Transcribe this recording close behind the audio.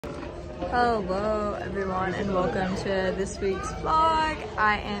Hello everyone and welcome to this week's vlog.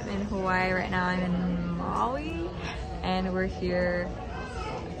 I am in Hawaii right now. I'm in Maui and we're here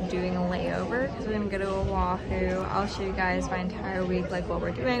doing a layover because we're gonna go to Oahu. I'll show you guys my entire week, like what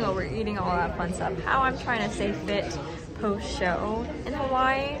we're doing, what we're eating, all that fun stuff, how I'm trying to stay fit post-show in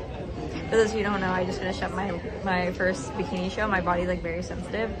Hawaii. For those of you who don't know, I just finished up my first bikini show. My body's like very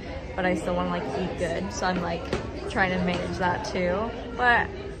sensitive, but I still want to like eat good, so I'm like trying to manage that too. But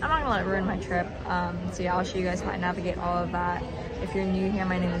I'm not gonna let it ruin my trip. So yeah, I'll show you guys how I navigate all of that. If you're new here,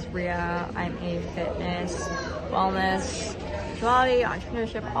 my name is Bria. I'm a fitness, wellness, spirituality,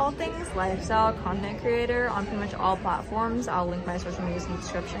 entrepreneurship, all things lifestyle content creator on pretty much all platforms. I'll link my social media in the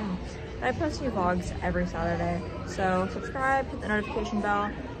description. But I post new vlogs every Saturday. So subscribe, hit the notification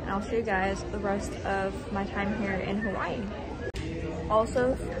bell, and I'll show you guys the rest of my time here in Hawaii.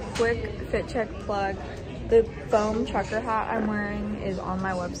 Also, quick fit check plug. The foam trucker hat I'm wearing is on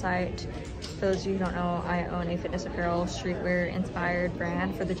my website. For those of you who don't know, I own a fitness apparel, streetwear inspired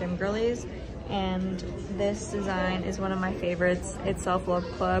brand for the gym girlies. And this design is one of my favorites. It's Self Love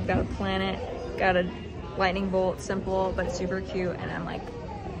Club, got a planet, got a lightning bolt, simple, but super cute. And I'm like,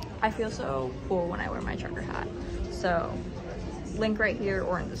 I feel so cool when I wear my trucker hat. So link right here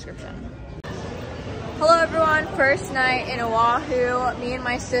or in the description. Hello everyone, first night in Oahu. Me and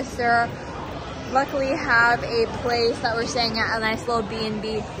my sister luckily have a place that we're staying at, a nice little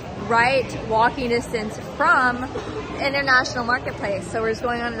B&B, right walking distance from International Marketplace. So we're just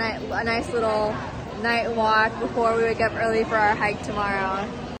going on a nice little night walk before we wake up early for our hike tomorrow.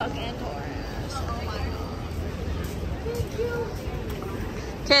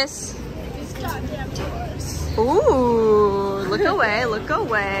 Kiss. These goddamn tourists. Ooh, look away, look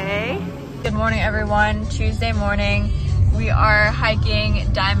away. Good morning everyone, Tuesday morning. We are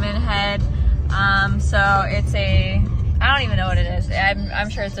hiking Diamond Head. So it's I don't even know what it is. I'm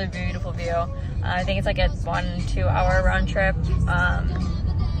sure it's a beautiful view. I think it's like a 1-2 hour round trip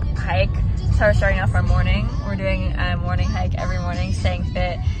hike. So we're starting off our morning. We're doing a morning hike every morning, staying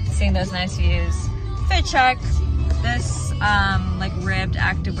fit, seeing those nice views. Fit check. This like ribbed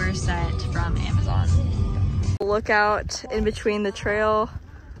activewear set from Amazon. Look out in between the trail.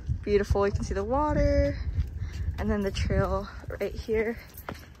 Beautiful, you can see the water. And then the trail right here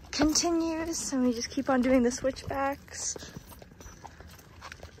continues, and we just keep on doing the switchbacks.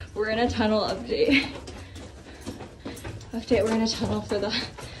 We're in a tunnel update. We're in a tunnel for the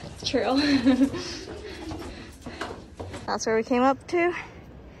trail. That's where we came up to.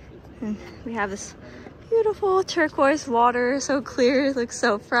 And we have this beautiful turquoise water, so clear, looks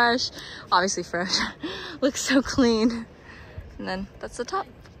so fresh. Obviously fresh, looks so clean. And then that's the top.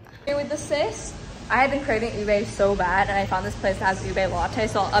 Here with the sis. I had been craving ube so bad, and I found this place that has ube latte,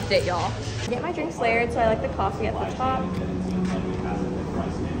 so I'll update y'all. Get my drinks layered, so I like the coffee at the top.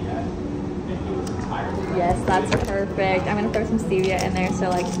 Yes, that's perfect. I'm gonna throw some stevia in there, so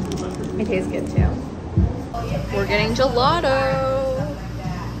like it tastes good too. We're getting gelato.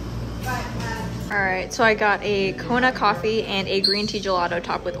 All right, so I got a Kona coffee and a green tea gelato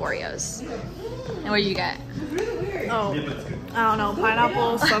topped with Oreos. And what did you get? Oh, I don't know,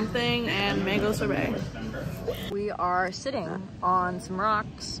 pineapple something and mango sorbet. We are sitting on some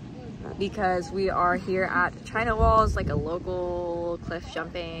rocks because we are here at China Walls, like a local cliff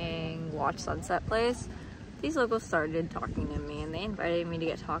jumping, watch sunset place. These locals started talking to me and they invited me to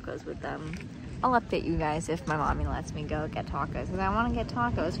get tacos with them. I'll update you guys if my mommy lets me go get tacos, because I want to get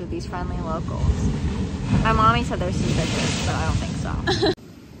tacos with these friendly locals. My mommy said they're suspicious, but I don't think so.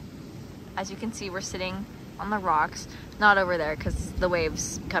 As you can see, we're sitting on the rocks, not over there because the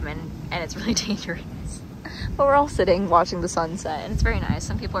waves come in and it's really dangerous. But we're all sitting watching the sunset and it's very nice.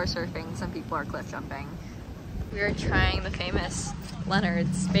 Some people are surfing, some people are cliff jumping. We're trying the famous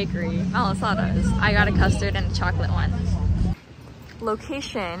Leonard's Bakery malasadas. I got a custard and a chocolate one.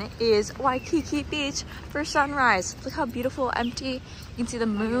 Location is Waikiki Beach for sunrise. Look how beautiful, empty. You can see the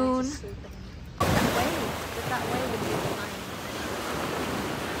moon. That wave, look that wave.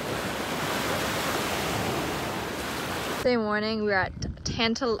 Thursday morning, we're at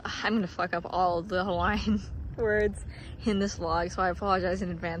I'm gonna fuck up all of the Hawaiian words in this vlog, so I apologize in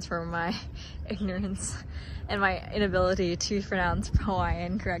advance for my ignorance and my inability to pronounce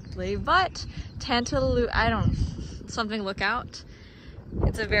Hawaiian correctly. But something lookout.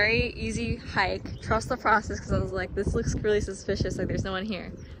 It's a very easy hike. Trust the process, because I was like, this looks really suspicious, like there's no one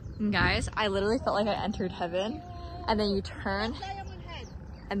here. And guys, I literally felt like I entered heaven. And then you turn,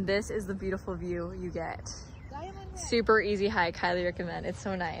 and this is the beautiful view you get. Super easy hike, highly recommend. It's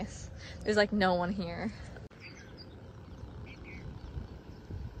so nice. There's like no one here.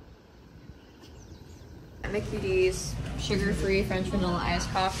 got Mickey D's sugar-free French vanilla iced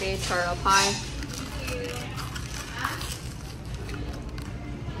coffee, taro pie.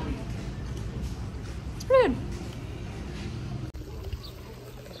 It's pretty good.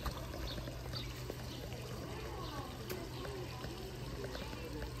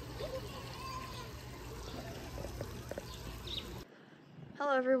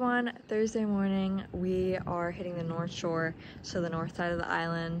 Hello everyone, Thursday morning. We are hitting the North Shore, so the north side of the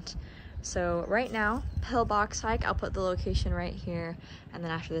island. So right now, pillbox hike, I'll put the location right here. And then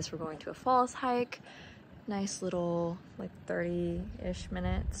after this, we're going to a falls hike. Nice little, like 30-ish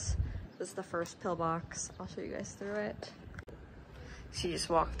minutes. This is the first pillbox. I'll show you guys through it. So you just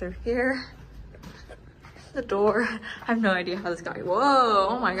walk through here. The door. I have no idea how this got here. Whoa,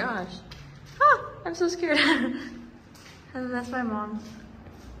 oh my gosh. Ah, I'm so scared. And then that's my mom.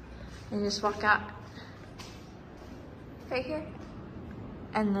 And you just walk out right here.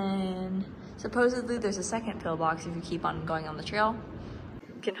 And then supposedly there's a second pillbox if you keep on going on the trail.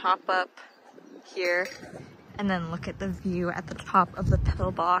 You can hop up here and then look at the view at the top of the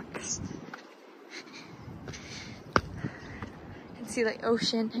pillbox. And see the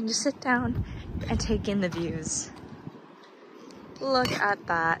ocean and just sit down and take in the views. Look at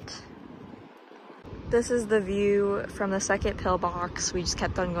that. This is the view from the second pillbox. We just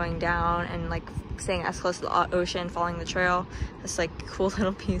kept on going down and like staying as close to the ocean, following the trail. This like cool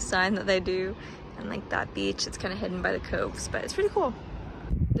little peace sign that they do. And like that beach, it's kind of hidden by the coves, but it's pretty cool.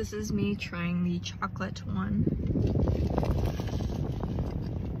 This is me trying the chocolate one.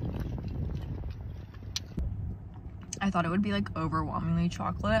 I thought it would be like overwhelmingly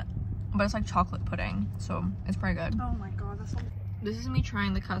chocolate, but it's like chocolate pudding, so it's pretty good. Oh my god, that's so... This is me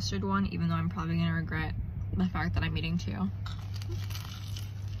trying the custard one, even though I'm probably gonna regret the fact that I'm eating two.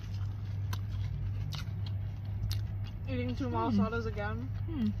 Eating two malasadas again?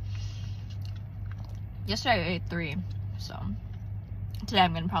 Yesterday I ate 3, so today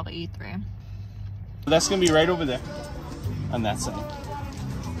I'm gonna probably eat 3. That's gonna be right over there on that side.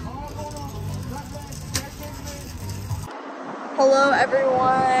 Hello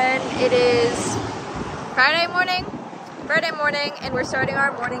everyone, it is Friday morning, and we're starting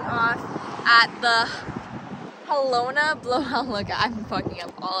our morning off at the Halona Blowout Lookout. I'm fucking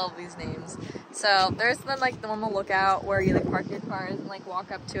up all of these names. So there's the like normal lookout where you like park your cars and like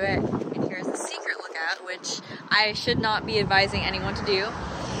walk up to it, and here's the secret lookout, which I should not be advising anyone to do.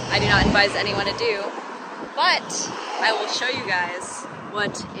 I do not advise anyone to do, but I will show you guys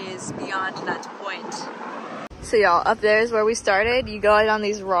what is beyond that point. So y'all, up there is where we started. You go out on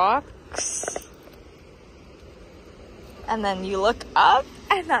these rocks, and then you look up,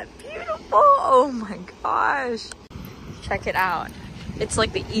 and that beautiful, oh my gosh. Check it out. It's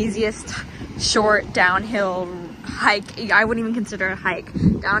like the easiest short downhill hike. I wouldn't even consider it a hike.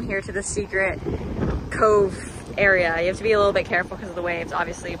 Down here to the secret cove area. You have to be a little bit careful because of the waves,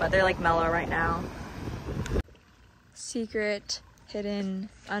 obviously, but they're like mellow right now. Secret, hidden,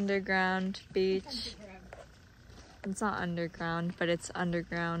 underground beach. It's not underground, but it's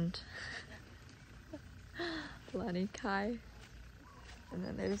underground. Bloody Kai. And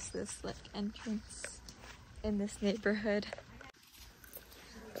then there's this like entrance in this neighborhood.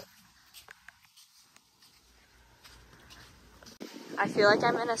 I feel like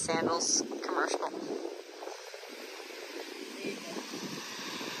I'm in a sandals commercial.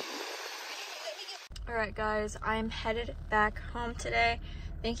 Alright guys, I'm headed back home today.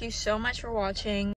 Thank you so much for watching.